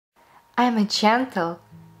I am a gentle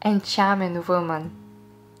and charming woman.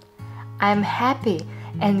 I am happy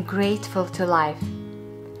and grateful to life.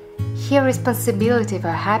 Here responsibility for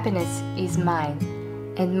happiness is mine,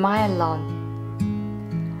 and mine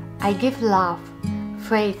alone. I give love,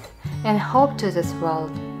 faith, and hope to this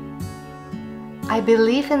world. I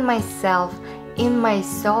believe in myself, in my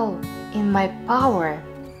soul, in my power.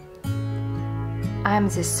 I am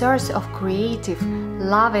the source of creative,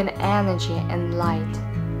 loving energy and light.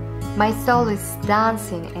 My soul is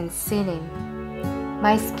dancing and singing.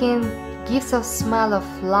 My skin gives off smell of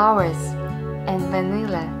flowers and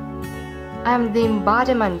vanilla. I am the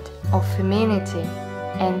embodiment of femininity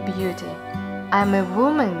and beauty. I am a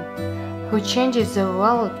woman who changes the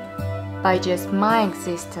world by just my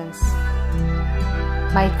existence.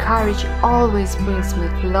 My courage always brings me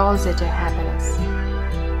closer to happiness.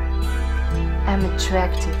 I am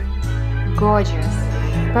attractive, gorgeous,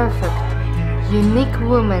 perfect, unique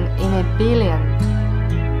woman in a billion.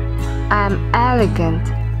 I am elegant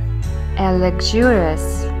and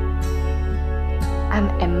luxurious. I'm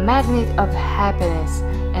a magnet of happiness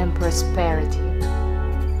and prosperity.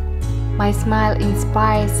 My smile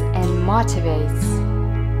inspires and motivates.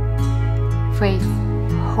 Faith,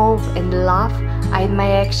 hope, and love are in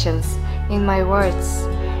my actions, in my words,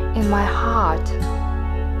 in my heart.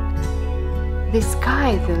 The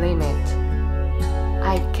sky is the limit.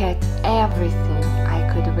 I get everything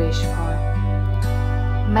I could wish for.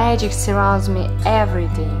 Magic surrounds me every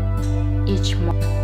day, each moment.